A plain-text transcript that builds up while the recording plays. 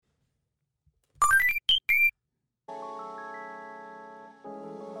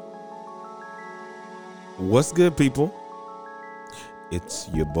What's good, people? It's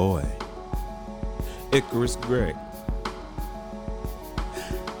your boy, Icarus Gray.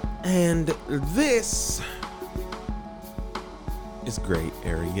 And this is Gray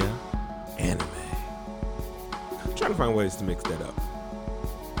Area Anime. I'm trying to find ways to mix that up.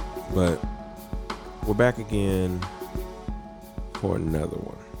 But we're back again for another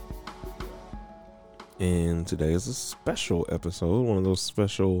one. And today is a special episode, one of those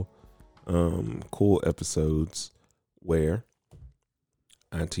special cool episodes where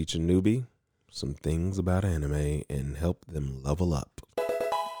I teach a newbie some things about anime and help them level up.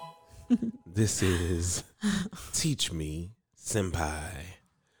 This is Teach Me Senpai.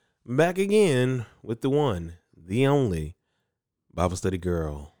 Back again with the one, the only Bible study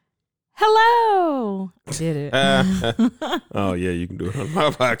girl. Hello. I did it. Oh yeah, you can do it on my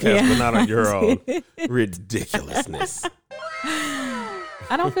podcast, but not on your own. Ridiculousness.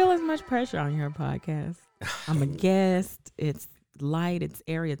 I don't feel as much pressure on your podcast. I'm a guest. It's light. It's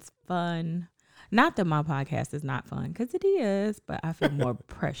airy. It's fun. Not that my podcast is not fun, because it is, but I feel more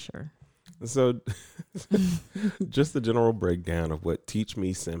pressure. So just the general breakdown of what Teach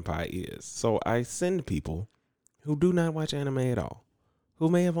Me Senpai is. So I send people who do not watch anime at all, who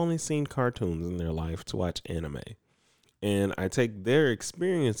may have only seen cartoons in their life, to watch anime. And I take their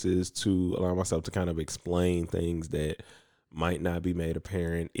experiences to allow myself to kind of explain things that might not be made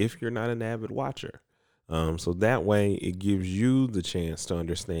apparent if you're not an avid watcher. So that way it gives you the chance to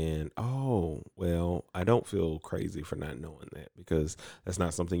understand, oh, well, I don't feel crazy for not knowing that, because that's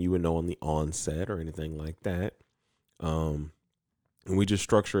not something you would know on the onset or anything like that. And we just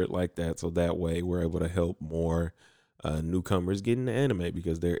structure it like that. So that way we're able to help more newcomers get into anime,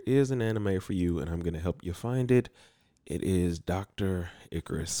 because there is an anime for you, and I'm going to help you find it. It is Dr.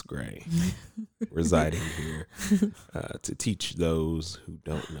 Icarus Gray residing here to teach those who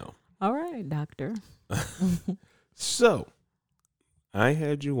don't know. All right, doctor. So, I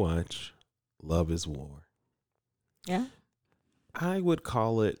had you watch Love is War. Yeah. I would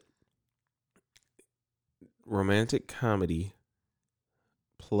call it romantic comedy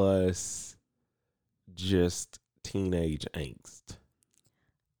plus just teenage angst.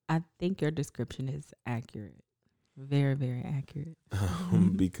 I think your description is accurate. Very, very accurate.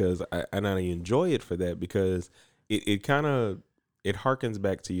 Because I enjoy it for that, because it kind of, it harkens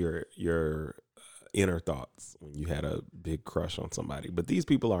back to your inner thoughts when you had a big crush on somebody. But these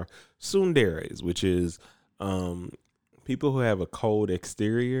people are tsunderes, which is people who have a cold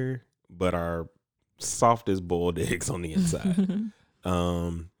exterior but are soft as boiled eggs on the inside.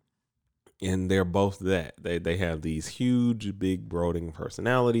 And they're both that. They have these huge, big, brooding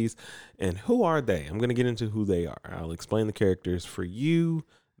personalities. And who are they? I'm going to get into who they are. I'll explain the characters for you,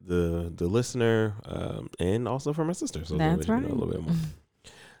 the listener, and also for my sister. So that's right. You know a little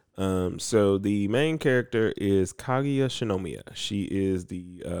bit more. So the main character is Kaguya Shinomiya. She is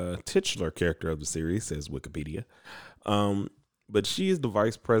the titular character of the series, says Wikipedia. But she is the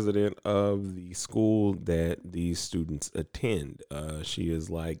vice president of the school that these students attend. She is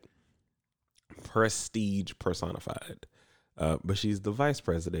like prestige personified, but she's the vice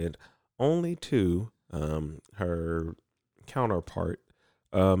president only to her counterpart,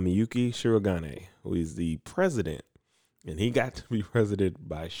 Miyuki Shirogane, who is the president, and he got to be president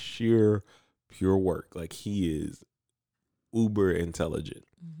by sheer pure work. Like, he is uber intelligent.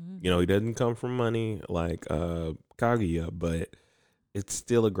 You know, he doesn't come from money like Kaguya, but it's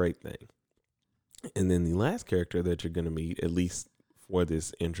still a great thing. And then the last character that you're going to meet, at least for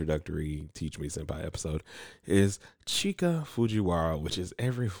this introductory Teach Me Senpai episode, is Chika Fujiwara, which is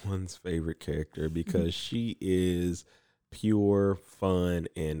everyone's favorite character, because she is pure fun,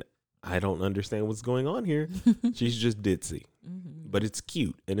 and I don't understand what's going on here. She's just ditzy, but it's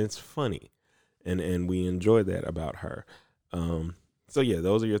cute and it's funny, and we enjoy that about her. So yeah,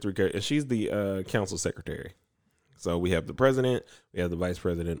 those are your three characters. She's the council secretary. So we have the president, we have the vice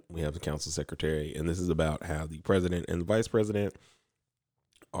president, we have the council secretary, and this is about how the president and the vice president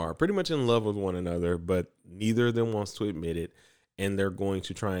are pretty much in love with one another, but neither of them wants to admit it, and they're going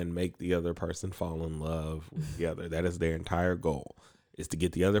to try and make the other person fall in love with the other. That is their entire goal, is to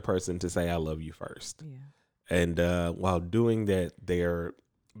get the other person to say, I love you first. Yeah. And while doing that,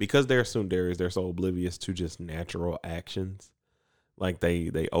 because they're tsunderes, they're so oblivious to just natural actions. Like, they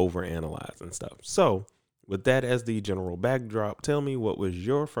overanalyze and stuff. So with that as the general backdrop, tell me, what was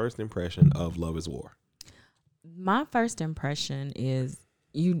your first impression of Love is War? My first impression is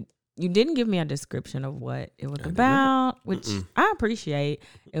you didn't give me a description of what it was about, which I appreciate.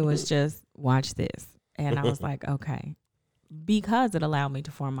 It was just, watch this. And I was like, okay. because it allowed me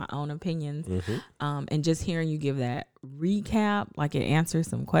to form my own opinions. And just hearing you give that recap, like it answers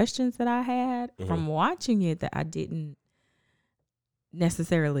some questions that I had from watching it that I didn't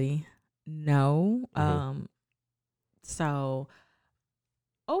necessarily know. So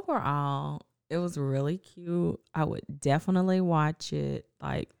overall, it was really cute. I would definitely watch it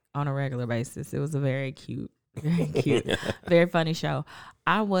like on a regular basis. It was a very cute, very funny show.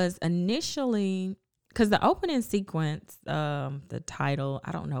 I was initially, because the opening sequence, the title,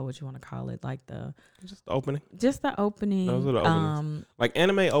 I don't know what you want to call it, like just the opening. Just the opening. Those are the openings. Like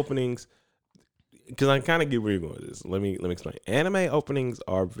anime openings, because I kind of get where you're going with this. Let me explain. Anime openings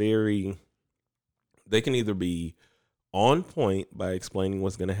are they can either be on point by explaining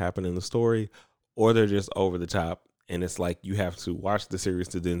what's going to happen in the story, or they're just over the top. And it's like you have to watch the series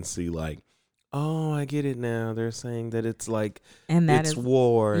to then see like, oh, I get it now. They're saying that it's like, and that it's is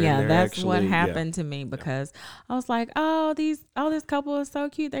war. Yeah, and that's actually, what happened to me, because I was like, oh, this couple is so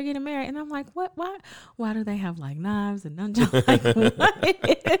cute. They're getting married. And I'm like, what? Why do they have like knives and nunchucks? Like, what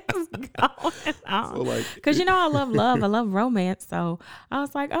is going on? So, like, because I love love. I love romance. So I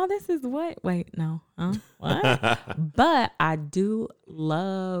was like, oh, this is what? Wait, no. What? But I do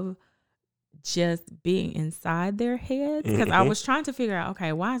love just being inside their heads, because I was trying to figure out,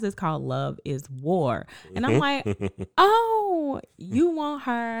 okay, why is this called Love is War? And I'm like, oh, you want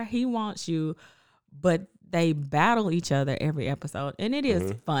her, he wants you, but they battle each other every episode, and it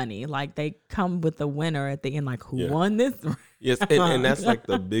is funny. Like they come with the winner at the end, like who won this? Yes, and that's like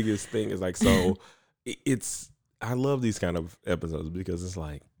the biggest thing is like, so I love these kind of episodes because it's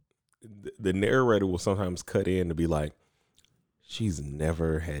like the narrator will sometimes cut in to be like, she's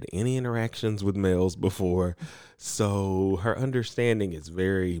never had any interactions with males before, so her understanding is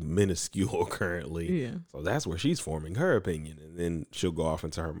very minuscule currently. Yeah. So that's where she's forming her opinion, and then she'll go off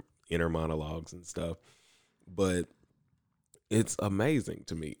into her inner monologues and stuff. But it's amazing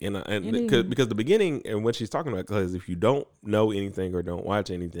to me, and because the beginning and what she's talking about, because if you don't know anything or don't watch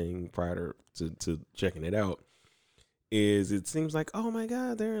anything prior to checking it out, is it seems like, oh my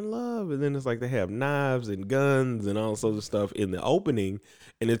God, they're in love. And then it's like they have knives and guns and all sorts of stuff in the opening.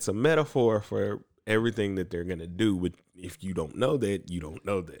 And it's a metaphor for everything that they're going to do. But if you don't know that, you don't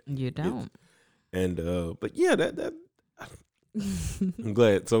know that. You don't. But yeah, that I'm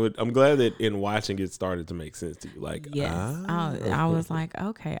glad. So I'm glad that in watching it started to make sense to you. Like, yes, I was like,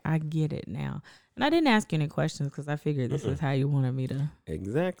 okay, I get it now. And I didn't ask you any questions because I figured this is how you wanted me to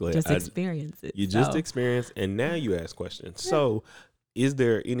just experience it. You just experience, and now you ask questions. Yeah. So is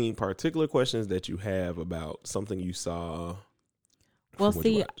there any particular questions that you have about something you saw? Well,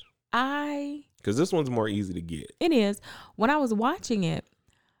 see, because this one's more easy to get. It is. When I was watching it,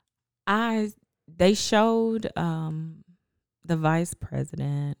 they showed the vice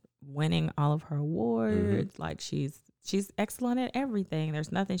president winning all of her awards. Like she's excellent at everything.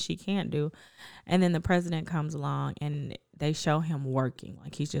 There's nothing she can't do. And then the president comes along and they show him working.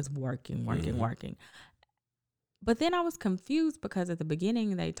 Like he's just working. But then I was confused because at the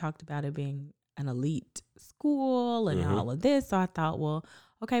beginning they talked about it being an elite school and all of this. So I thought, well,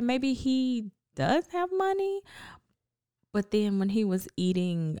 okay, maybe he does have money. But then when he was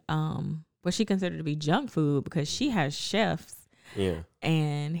eating what she considered to be junk food, because she has chefs. Yeah.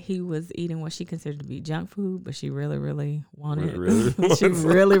 And he was eating what she considered to be junk food, but she really, really wanted she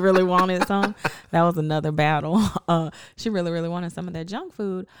really, really wanted some. That was another battle. She really, really wanted some of that junk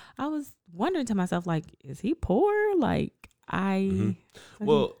food. I was wondering to myself, like, is he poor? Like,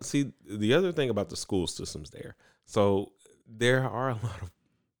 Well, see, the other thing about the school systems there. So there are a lot of,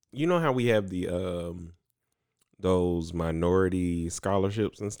 you know how we have the those minority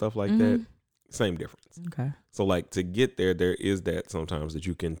scholarships and stuff like that? Same difference. Okay. So like to get there is that sometimes that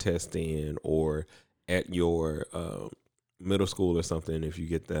you can test in, or at your middle school or something, if you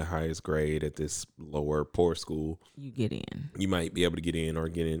get the highest grade at this lower poor school, you get in. You might be able to get in, or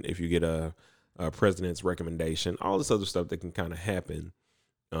get in if you get a president's recommendation, all this other stuff that can kind of happen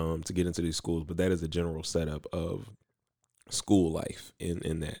to get into these schools. But that is a general setup of school life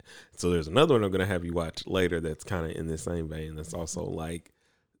in that. So there's another one I'm going to have you watch later that's kind of in the same vein. That's also like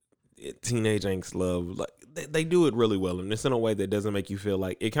teenage angst love. Like they do it really well, and it's in a way that doesn't make you feel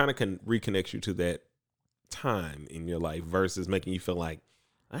like, it kind of can reconnect you to that time in your life versus making you feel like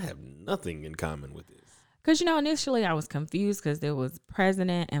I have nothing in common with this. Because initially I was confused because there was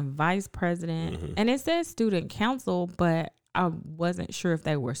president and vice president, and it says student council, but I wasn't sure if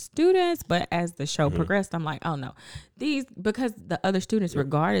they were students. But as the show progressed, I'm like, oh no, because the other students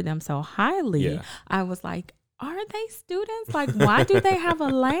regarded them so highly. I was like, are they students? Like, why do they have a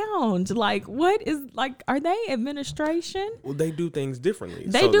lounge? Like, what is, like, are they administration? Well, they do things differently.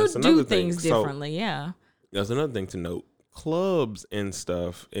 They do things differently, yeah. That's another thing to note. clubs and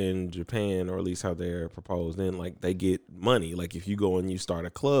stuff in Japan, or at least how they're proposed, then like they get money. Like if you go and you start a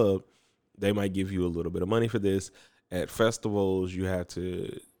club, they might give you a little bit of money for this. At festivals, you have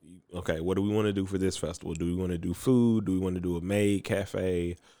to, okay, what do we want to do for this festival? Do we want to do food? Do we want to do a maid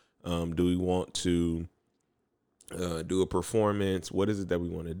cafe? Do we want to do a performance? What is it that we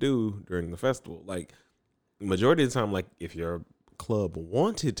want to do during the festival? Like majority of the time, like if your club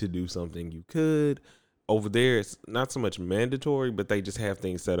wanted to do something, you could. Over there, it's not so much mandatory, but they just have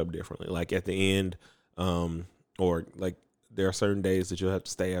things set up differently. Like at the end, or like there are certain days that you'll have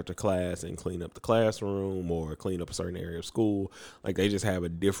to stay after class and clean up the classroom or clean up a certain area of school. Like they just have a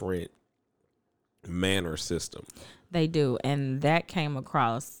different manner system. They do. And that came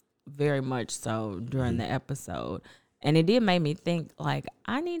across very much so during the episode. And it did make me think, like,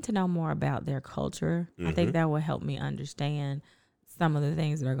 I need to know more about their culture. I think that will help me understand some of the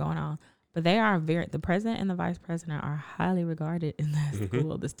things that are going on. But they are the president and the vice president are highly regarded in that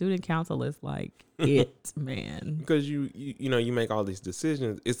school. The student council is like it, man. Because you make all these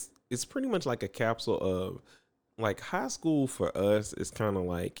decisions. It's pretty much like a capsule of, like, high school for us is kind of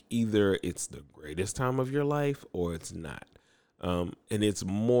like either it's the greatest time of your life or it's not. And it's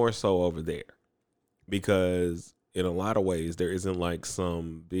more so over there because in a lot of ways there isn't like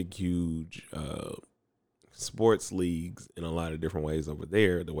some big, huge sports leagues in a lot of different ways over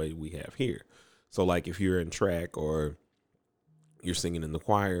there the way we have here. So like if you're in track or you're singing in the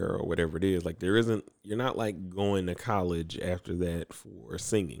choir or whatever it is, like you're not like going to college after that for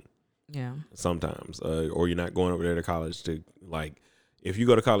singing. Yeah. Sometimes. Or you're not going over there to college to, like, if you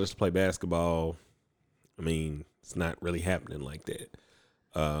go to college to play basketball, I mean, it's not really happening like that.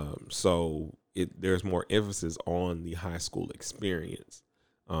 So there's more emphasis on the high school experience.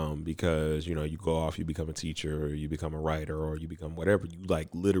 Because, you go off, you become a teacher, or you become a writer, or you become whatever. You like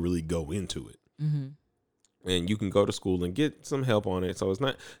literally go into it. And you can go to school and get some help on it. So it's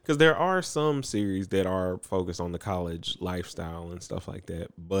not, because there are some series that are focused on the college lifestyle and stuff like that.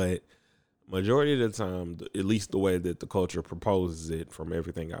 But majority of the time, at least the way that the culture proposes it from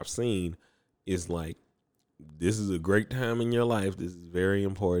everything I've seen, is like, this is a great time in your life. This is very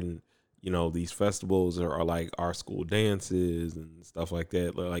important. These festivals are like our school dances and stuff like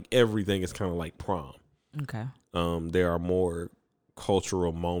that. Like everything is kind of like prom. Okay. There are more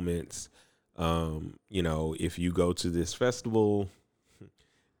cultural moments. If you go to this festival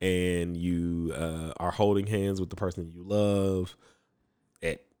and you are holding hands with the person you love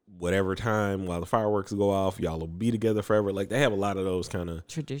at whatever time while the fireworks go off, y'all will be together forever. Like they have a lot of those kind of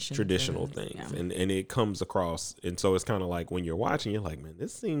traditional things. Yeah. And it comes across. And so it's kind of like when you're watching, you're like, man,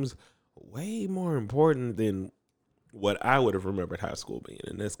 this seems way more important than what I would have remembered high school being.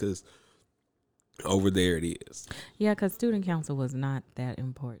 And that's because over there it is. Yeah, because student council was not that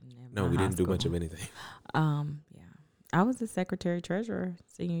important. No, we didn't do much of anything. Yeah. I was the secretary treasurer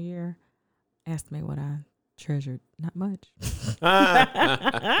senior year. Asked me what I treasured. Not much.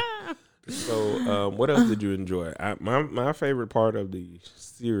 So what else did you enjoy? My favorite part of the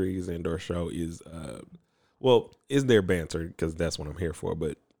series and or show is is their banter, because that's what I'm here for,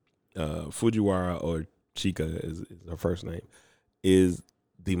 but Fujiwara, or Chika is her first name, is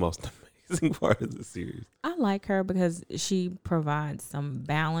the most amazing part of the series. I like her because she provides some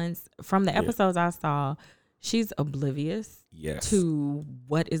balance. From the episodes I saw, she's oblivious to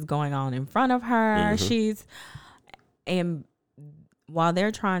what is going on in front of her. And while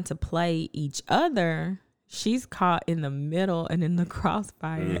they're trying to play each other, she's caught in the middle and in the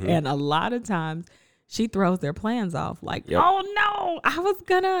crossfire. And a lot of times she throws their plans off, like, oh no, I was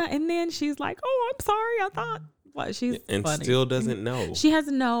gonna, and then she's like, oh, I'm sorry, I thought. Well, she's and funny. Still doesn't know. She has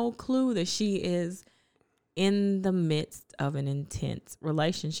no clue that she is in the midst of an intense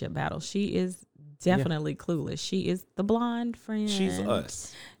relationship battle. She is definitely clueless. She is the blonde friend. She's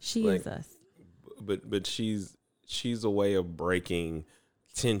us. She is us. But she's a way of breaking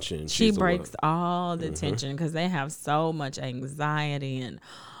tension. She breaks all the tension because they have so much anxiety and,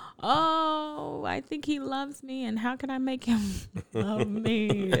 oh, I think he loves me, and how can I make him love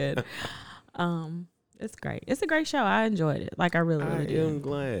me? And, it's great. It's a great show. I enjoyed it. Like I really did. I am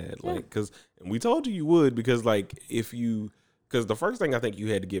glad. Yeah. Like, because we told you would, because like because the first thing I think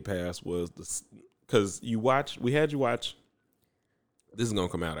you had to get past was because we had you watch. This is gonna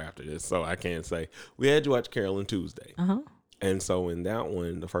come out after this, so I can't say. We had you watch Carolyn Tuesday. And so in that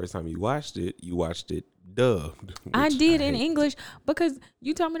one, the first time you watched it dubbed. I did in English because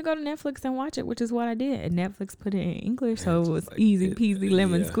you told me to go to Netflix and watch it, which is what I did. And Netflix put it in English, so it was like easy peasy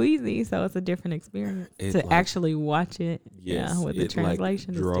lemon squeezy. So it's a different experience actually watch it. Yes, with the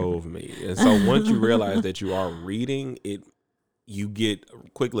translation. Like drove me. And so once you realize that you are reading it, you get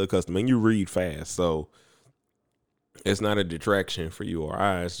quickly accustomed and you read fast. So it's not a detraction for you or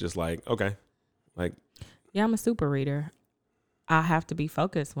I. It's just like, okay, like, Yeah, I'm a super reader. I have to be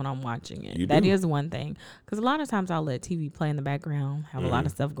focused when I'm watching it. You That do. is one thing. Because a lot of times I'll let TV play in the background, have a lot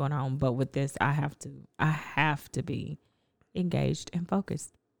of stuff going on. But with this, I have to be engaged and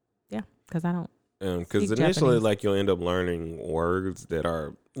focused. Yeah, because I don't. because Speak initially, Japanese. like, you'll end up learning words that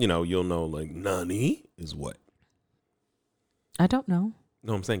are, you'll know, like, nani is what. I don't know.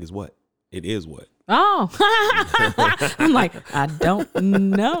 No, I'm saying is what. It is what. Oh, I'm like, I don't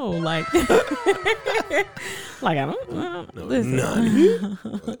know. Like, I don't know. No, Listen. nani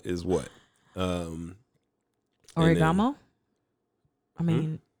is what. And then- Origamo? I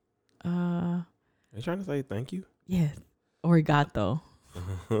mean, Are you trying to say thank you? yes. Origato.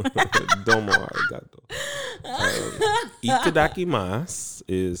 Domo arigato. Itadakimasu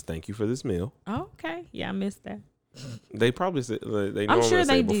is thank you for this meal. Okay. Yeah, I missed that. They probably say, they I'm normally sure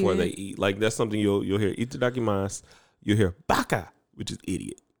say they before did. they eat. Like, that's something you'll hear. Itadakimasu. You'll hear baka, which is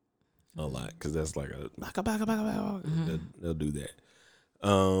idiot, a lot, because that's like a baka baka baka baka. They'll do that.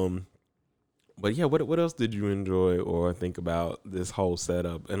 But yeah, what else did you enjoy or think about this whole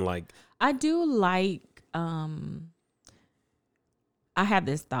setup? And like, I do like, I have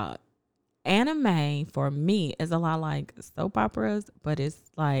this thought. Anime for me is a lot like soap operas, but it's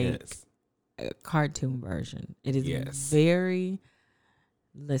like yes, a cartoon version. It is Yes. very,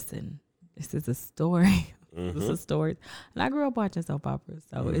 listen, this is a story. This Mhm. is stories. And I grew up watching soap operas.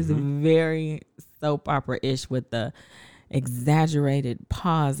 So it's Mm-hmm. very soap opera-ish with the exaggerated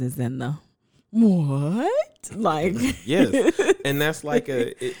pauses and the what? Like, Yes. And that's like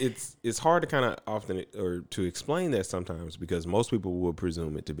it's hard to kind of often or to explain that sometimes, because most people will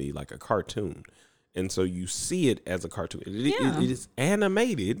presume it to be like a cartoon, and so you see it as a cartoon. Yeah. It is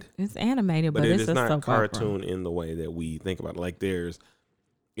animated, It's animated, but but it it's is a not soap cartoon in the way that we think about it. Like, there's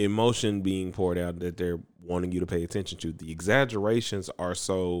emotion being poured out that they're wanting you to pay attention to. The exaggerations are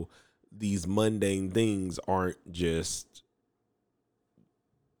so these mundane things aren't just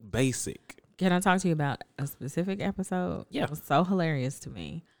basic. Can I talk to you about a specific episode? Yeah. It was so hilarious to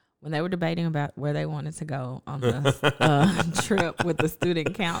me when they were debating about where they wanted to go on the trip with the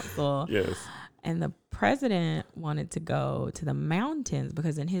student council. Yes. And the president wanted to go to the mountains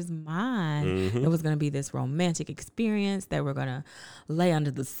because in his mind, Mhm. it was going to be this romantic experience. They were going to lay under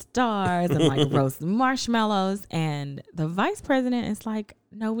the stars and like roast marshmallows. And the vice president is like,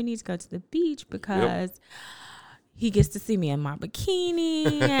 no, we need to go to the beach because he gets to see me in my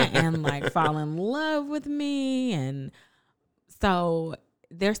bikini and like fall in love with me. And so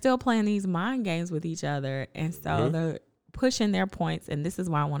they're still playing these mind games with each other. And so they're pushing their points. And this is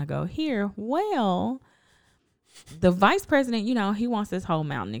why I want to go here. Well, the vice president, he wants this whole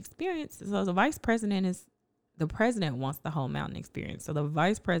mountain experience. So the president wants the whole mountain experience. So the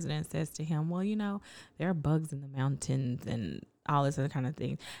vice president says to him, well, there are bugs in the mountains and all this other kind of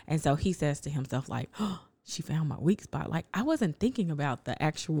thing. And so he says to himself like, oh, she found my weak spot. Like, I wasn't thinking about the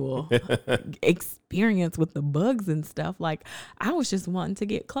actual experience with the bugs and stuff. Like, I was just wanting to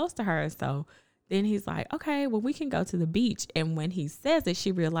get close to her. So then he's like, okay, well, we can go to the beach. And when he says it,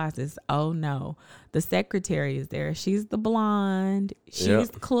 she realizes, oh no, the secretary is there. She's the blonde. She's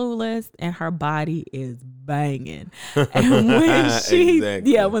clueless, and her body is banging. And when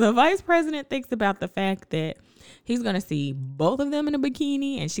Exactly. when the vice president thinks about the fact that he's going to see both of them in a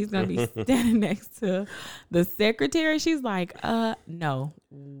bikini and she's going to be standing next to the secretary, she's like, no,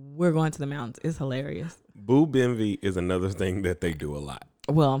 we're going to the mountains. It's hilarious. Boob envy is another thing that they do a lot.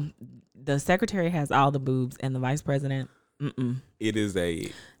 Well, the secretary has all the boobs and the vice president, It is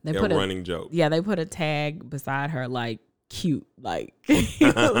a They put running joke. Yeah, they put a tag beside her like cute, like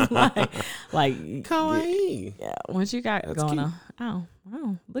like Kawaii. yeah. Once you got That's going cute. on,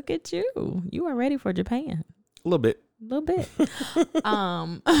 oh, look at you. You are ready for Japan. A little bit. A little bit.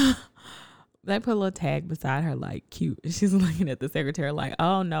 They put a little tag beside her like cute. She's looking at the secretary like,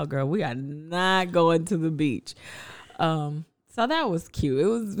 oh no, girl, we are not going to the beach. So that was cute. It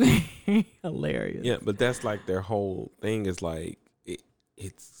was very hilarious. Yeah, but that's like their whole thing is like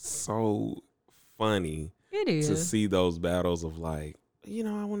it's so funny It is. to see those battles of like, I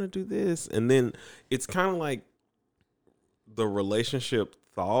want to do this. And then it's kind of like the relationship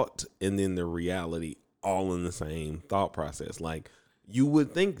thought and then the reality all in the same thought process. Like, you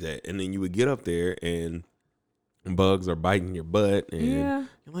would think that, and then you would get up there and bugs are biting your butt and Yeah.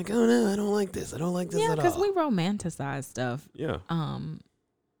 you're like, oh no, I don't like this. I don't like this Yeah, at because all. we romanticize stuff. Yeah.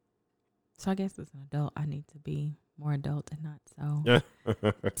 So I guess as an adult, I need to be more adult and not so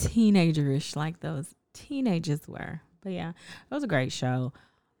teenagerish like those teenagers were. But yeah, it was a great show.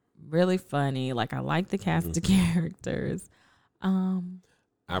 Really funny. Like, I like the cast of characters.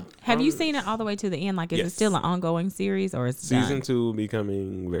 Have you seen it all the way to the end? Like, is it Yes. still an ongoing series or is it Season done? 2 will be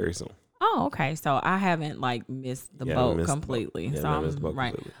coming very soon. Oh, okay. So I haven't like missed the Yeah, I boat missed the boat. completely. Yeah, so I I'm missed the boat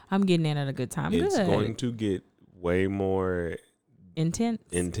right. completely. I'm getting in at a good time. It's Good. going to get way more Intense.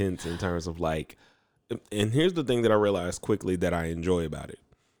 intense in terms of like, and here's the thing that I realized quickly that I enjoy about it.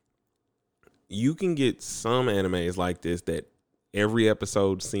 You can get some animes like this that every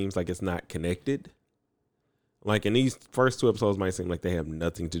episode seems like it's not connected. Like in these first 2 episodes might seem like they have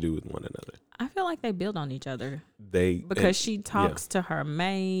nothing to do with one another. I feel like they build on each other Because she talks to her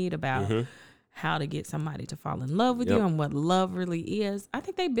maid about Mhm. how to get somebody to fall in love with Yep. you and what love really is. I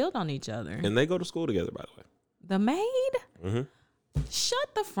think they build on each other. And they go to school together, by the way. The maid Mm-hmm.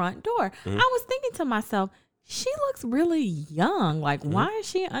 shut the front door. Mhm. I was thinking to myself, she looks really young. Like, Mm-hmm. why is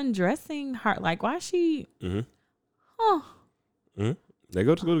she undressing her? Like, why is she? Mm-hmm. Oh, Mm-hmm. They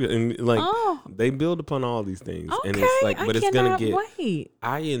go to school together, and like oh, they build upon all these things, okay. and it's like, but I it's gonna cannot get. wait.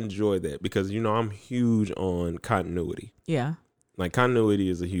 I enjoy that because I'm huge on continuity. Yeah. Like continuity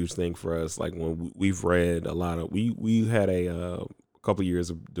is a huge thing for us. Like when we've read a lot of, we had a couple years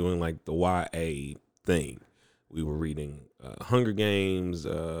of doing like the YA thing. We were reading Hunger Games,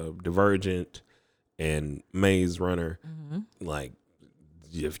 Divergent, and Maze Runner. Mm-hmm. Like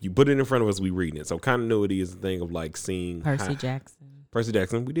if you put it in front of us, we reading it. So continuity is the thing of like seeing Percy Jackson. Percy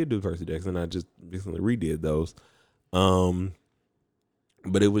Jackson. We did do Percy Jackson. I just recently redid those.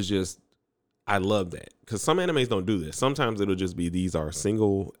 But it was just, I love that because some animes don't do this. Sometimes it'll just be these are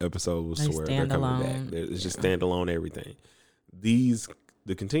single episodes They where they're coming standalone. back. It's just standalone everything. The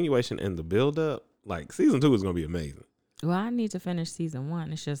continuation and the build up, like season 2 is gonna be amazing. Well, I need to finish season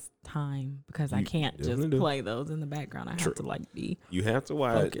 1. It's just time because I You can't just definitely do. play those in the background. I True. have to like be. You have to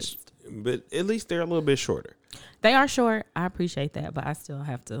watch, Focused. but at least they're a little bit shorter. They are short. I appreciate that, but I still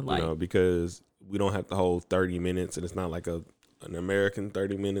have to like. Because we don't have to hold 30 minutes, and it's not like an American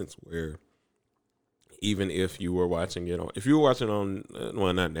 30 minutes where even if you were watching it on, if you were watching on,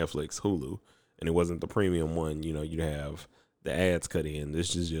 well, not Netflix, Hulu, and it wasn't the premium one, you'd have the ads cut in.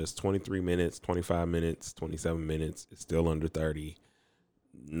 This is just 23 minutes, 25 minutes, 27 minutes. It's still under 30.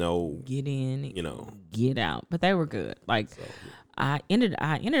 No, Get in, you get out. But they were good. Like so, I ended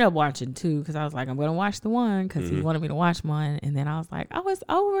up watching 2 because I was like, I'm gonna watch the one because he Mhm. wanted me to watch one, and then I was like, oh, it's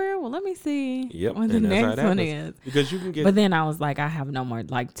over. Well, let me see Yep, what the and that's how next it one happens. is. because you can get, But then I was like, I have no more.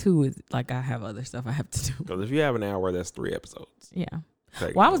 Like 2 is like I have other stuff I have to do. because if you have an hour, that's 3 episodes. Yeah.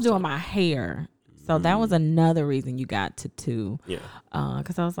 Take Well, I was most doing time. my hair. So that was another reason you got to 2. Yeah.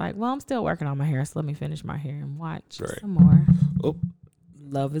 Because I was like, well, I'm still working on my hair, so let me finish my hair and watch Right. some more. Oh.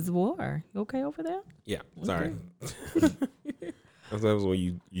 Love is War. You okay over there? Yeah, sorry. Sometimes when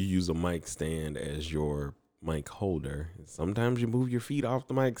you use a mic stand as your mic holder, sometimes you move your feet off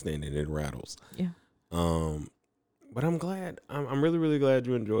the mic stand and it rattles. Yeah. But I'm glad. I'm really, really glad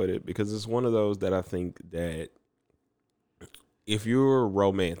you enjoyed it because it's one of those that I think that if you're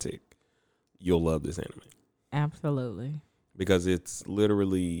romantic, you'll love this anime Absolutely. because it's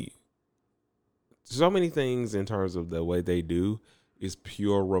literally so many things in terms of the way they do is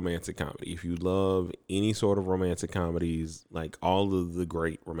pure romantic comedy. If you love any sort of romantic comedies, like all of the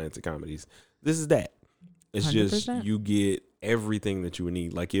great romantic comedies, this is that. It's just 100%. you get everything that you would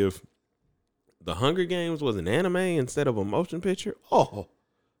need. Like if The Hunger Games was an anime instead of a motion picture, I would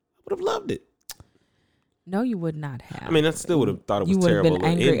have loved it. No, you would not have. I mean, I still would have thought it was you would have terrible. been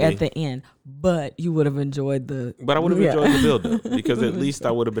angry ending, at the end, but you would have enjoyed the. but I would have Yeah. enjoyed the build up because at least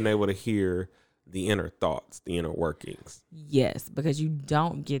I would have been able to hear the inner thoughts, the inner workings. Yes, because you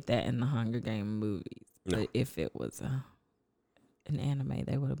don't get that in the Hunger Game movies. No. But if it was an anime,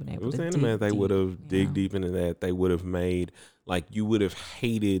 they would have been It able was to. anime. dig They deep, would have dig yeah. deep into that. They would have made like you would have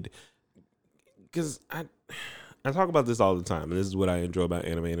hated because I talk about this all the time, and this is what I enjoy about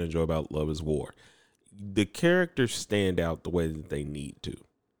anime and enjoy about Love is War. The characters stand out the way that they need to.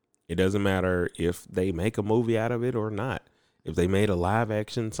 It doesn't matter if they make a movie out of it or not. If they made a live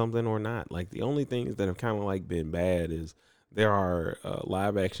action something or not. Like the only things that have kind of like been bad is there are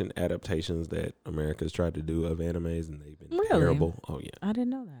live action adaptations that America's tried to do of animes and they've been Really? terrible. Oh yeah. I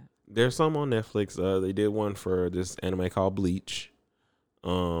didn't know that. There's some on Netflix. They did one for this anime called Bleach.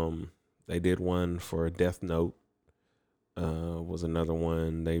 They did one for Death Note. Was another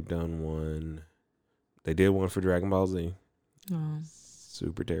one. They've done one. They did one for Dragon Ball Z. Oh.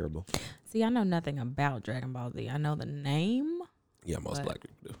 Super terrible. See, I know nothing about Dragon Ball Z. I know the name. Yeah, most But- black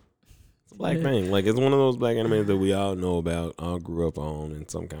people do. It's a black thing. Like it's one of those black animes that we all know about, all grew up on in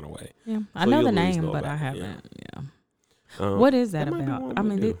some kind of way. Yeah, I So know you'll the at least name, know but I about it, yeah. haven't. Yeah. What What is that that might be about? one I we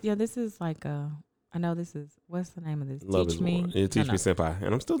mean, do. this is like I know this is what's the name of this? Love Teach is me. War. Yeah, Teach No, Me no. Senpai,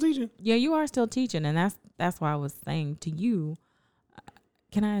 and I'm still teaching. Yeah, you are still teaching, and that's why I was saying to you,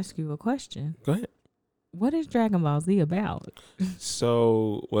 Can I ask you a question? Go ahead. What is Dragon Ball Z about?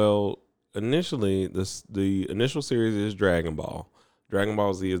 So, well, initially, the initial series is Dragon Ball. Dragon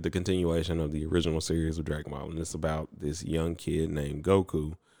Ball Z is the continuation of the original series of Dragon Ball, and it's about this young kid named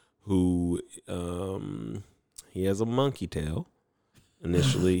Goku, who he has a monkey tail.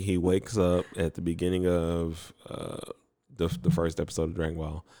 Initially, he wakes up at the beginning of the first episode of Dragon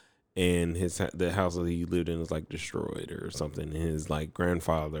Ball, and the house that he lived in is like destroyed or something. And his like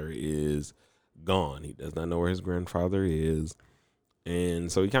grandfather is gone. He does not know where his grandfather is,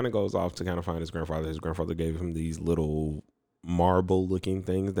 and so he kind of goes off to kind of find his grandfather. His grandfather gave him these little marble-looking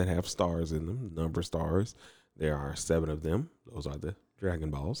things that have stars in them, number stars. There are 7 of them. Those are the Dragon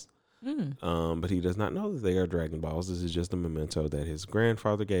Balls. But he does not know that they are Dragon Balls. This is just a memento that his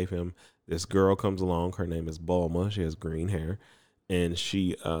grandfather gave him. This girl comes along. Her name is Bulma. She has green hair, and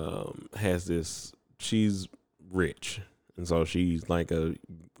she has this. She's rich, and so she's like a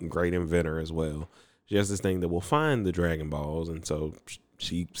great inventor as well. She has this thing that will find the Dragon Balls, and so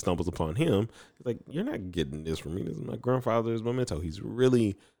she stumbles upon him. He's like, "You're not getting this from me. This is my grandfather's memento." He's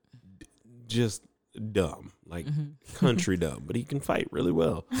really just dumb, like country dumb, but he can fight really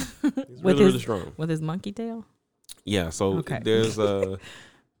well. He's really strong with his monkey tail. Yeah, so there's I'm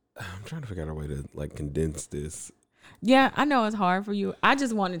trying to figure out a way to like condense this. Yeah, I know it's hard for you. I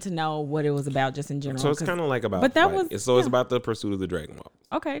just wanted to know what it was about, just in general. So it's kind of like about, but that fighting. was It's about the pursuit of the Dragon Ball.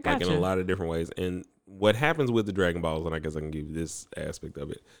 Okay, gotcha. Like in a lot of different ways. And what happens with the Dragon Balls, and I guess I can give you this aspect of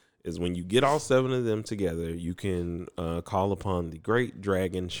it, is when you get all 7 of them together, you can call upon the great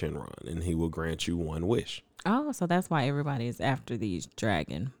dragon Shenron, and he will grant you 1 wish. Oh, so that's why everybody is after these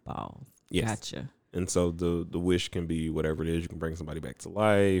Dragon Balls. Yes. Gotcha. And so the wish can be whatever it is. You can bring somebody back to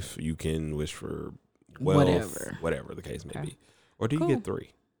life. You can wish for wealth, whatever the case may be. Or do you get 3?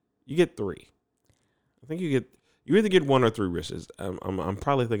 You get 3. I think you either get 1 or 3 wishes. I'm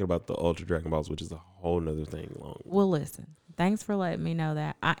probably thinking about the Ultra Dragon Balls, which is a whole nother thing. Well, listen. Thanks for letting me know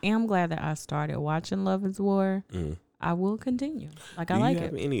that. I am glad that I started watching Love is War. I will continue. Like, I like it. Do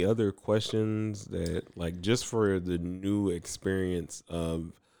you have any other questions that, like, just for the new experience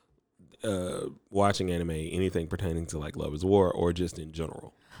of watching anime, anything pertaining to like Love is War or just in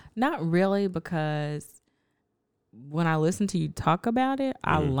general? Not really, because when I listen to you talk about it,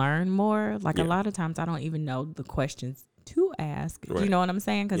 I learn more. Like a lot of times I don't even know the questions to ask. Right. You know what I'm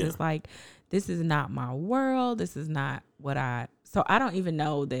saying? Because it's like, this is not my world. This is not what so I don't even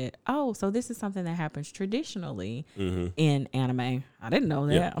know that, so this is something that happens traditionally in anime. I didn't know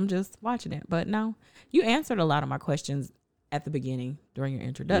that. Yeah. I'm just watching it. But no, you answered a lot of my questions at the beginning during your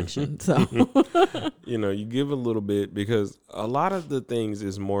introduction. So, you give a little bit, because a lot of the things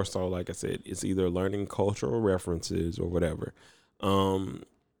is more so, like I said, it's either learning cultural references or whatever.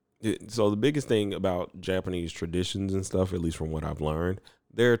 So the biggest thing about Japanese traditions and stuff, at least from what I've learned,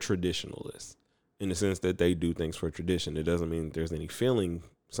 they're traditionalists in the sense that they do things for tradition. It doesn't mean there's any feeling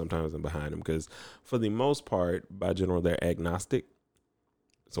sometimes behind them, because for the most part, by general, they're agnostic.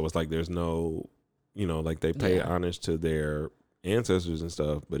 So it's like there's no, like they pay homage to their ancestors and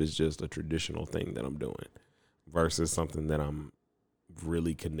stuff, but it's just a traditional thing that I'm doing versus something that I'm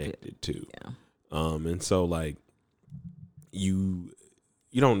really connected to. Yeah. And so like you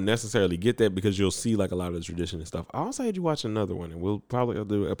don't necessarily get that, because you'll see like a lot of the tradition and stuff. I also had you watch another one, and we'll probably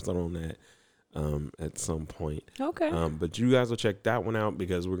do an episode on that at some point. Okay. But you guys will check that one out,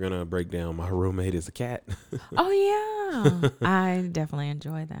 because we're gonna break down My Roommate is a Cat. Oh yeah, I definitely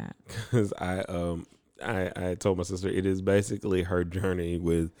enjoy that, because I told my sister it is basically her journey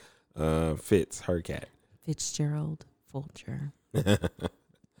with Fitz, her cat, Fitzgerald Fulcher,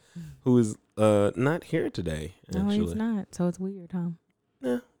 who is not here today. Actually. No, he's not. So it's weird, huh?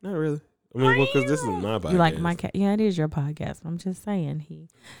 Nah, not really. I mean, because this is my podcast. You like my cat? Yeah, it is your podcast. I'm just saying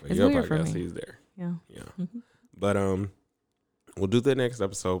it's your weird podcast, for me. He's there. Yeah. Mm-hmm. But we'll do that next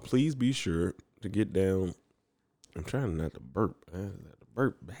episode. Please be sure to get down. I'm trying not to burp.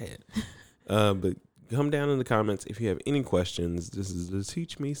 Bad. But come down in the comments if you have any questions. This is the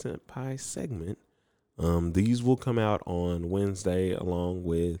Teach Me Senpai segment. These will come out on Wednesday along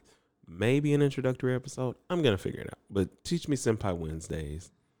with maybe an introductory episode. I'm gonna figure it out. But Teach Me Senpai Wednesdays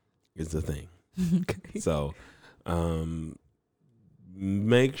is the thing. Okay. So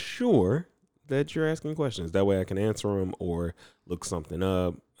make sure that you're asking questions. That way I can answer them or look something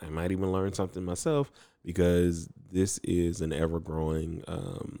up. I might even learn something myself, because this is an ever-growing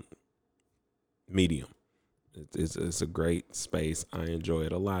medium. It's a great space. I enjoy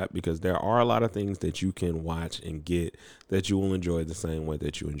it a lot, because there are a lot of things that you can watch and get that you will enjoy the same way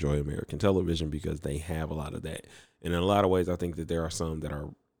that you enjoy American television, because they have a lot of that. And in a lot of ways, I think that there are some that are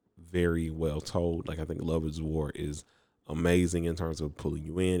very well told. Like I think Love is War is amazing in terms of pulling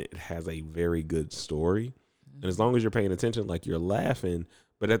you in. It has a very good story. And as long as you're paying attention, like you're laughing,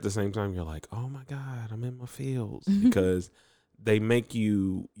 but at the same time, you're like, oh my God, I'm in my feels, because they make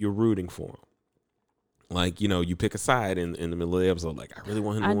you're rooting for them. Like, you pick a side in the middle of the episode, like, I really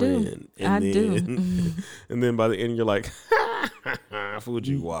want him to win. And I do. And then by the end, you're like,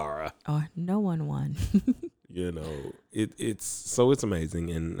 Fujiwara. Oh, no one won. It's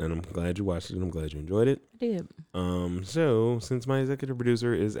amazing, and I'm glad you watched it. I'm glad you enjoyed it. I did. So since my executive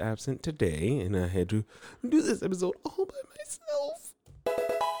producer is absent today, and I had to do this episode all by myself,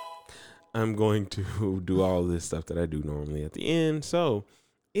 I'm going to do all this stuff that I do normally at the end. So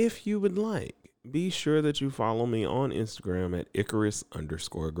if you would like, be sure that you follow me on Instagram at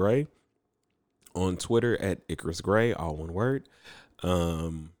Icarus_Gray, on Twitter at Icarus Gray, all one word.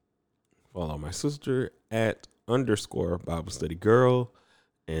 Follow my sister at _Bible Study Girl,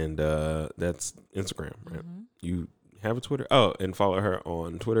 and that's Instagram, right? Mm-hmm. You have a Twitter? Oh, and follow her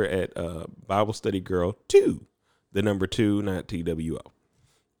on Twitter at Bible Study Girl 2, the number 2, not TWO.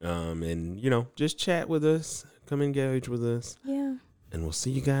 And just chat with us, come engage with us. Yeah. And we'll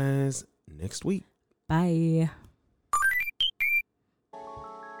see you guys next week. Bye.